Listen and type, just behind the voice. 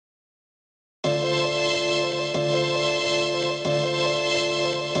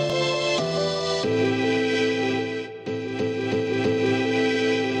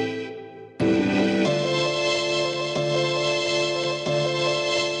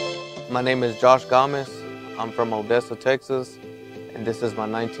My name is Josh Gamez. I'm from Odessa, Texas, and this is my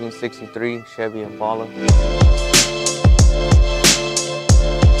 1963 Chevy Impala.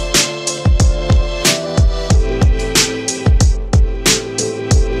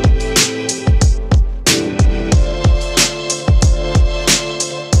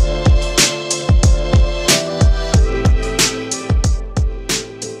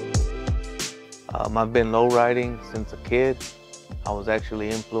 I've been low riding since a kid. I was actually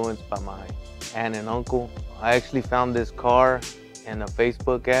influenced by my aunt and uncle. I actually found this car in a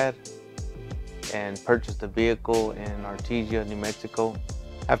Facebook ad and purchased a vehicle in Artesia, New Mexico.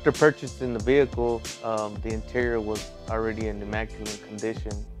 After purchasing the vehicle, the interior was already in immaculate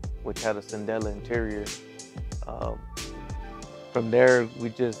condition, which had a Sandela interior. From there, we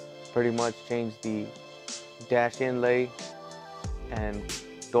just pretty much changed the dash inlay and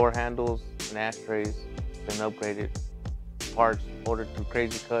door handles and ashtrays. Been upgraded. Parts ordered through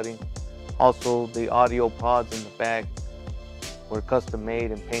Crazy Cutting. Also, the audio pods in the back were custom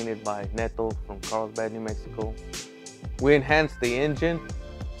made and painted by Neto from Carlsbad, New Mexico. We enhanced the engine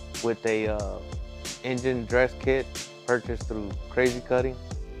with a engine dress kit purchased through Crazy Cutting.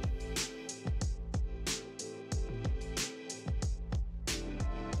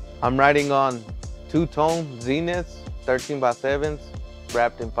 I'm riding on two-tone Zeniths, 13x7s,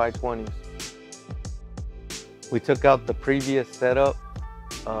 wrapped in 520s. We took out the previous setup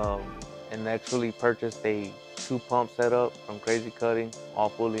and actually purchased a two-pump setup from Crazy Cutting, all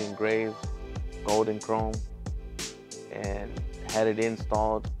fully engraved, gold and chrome, and had it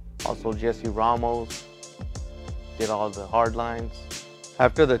installed. Also, Jesse Ramos did all the hard lines.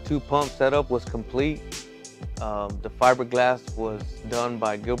 After the two-pump setup was complete, the fiberglass was done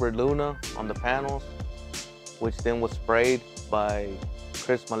by Gilbert Luna on the panels, which then was sprayed by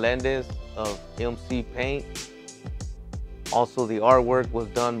Chris Melendez of MC Paint. Also, the artwork was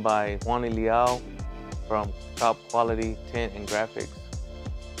done by Juan Iliao from Top Quality Tint and Graphics.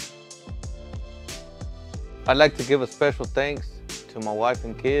 I'd like to give a special thanks to my wife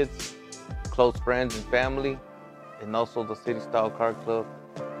and kids, close friends and family, and also the City Style Car Club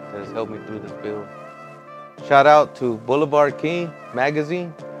that has helped me through this build. Shout out to Boulevard King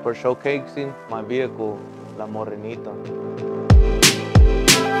magazine for showcasing my vehicle, La Morenita.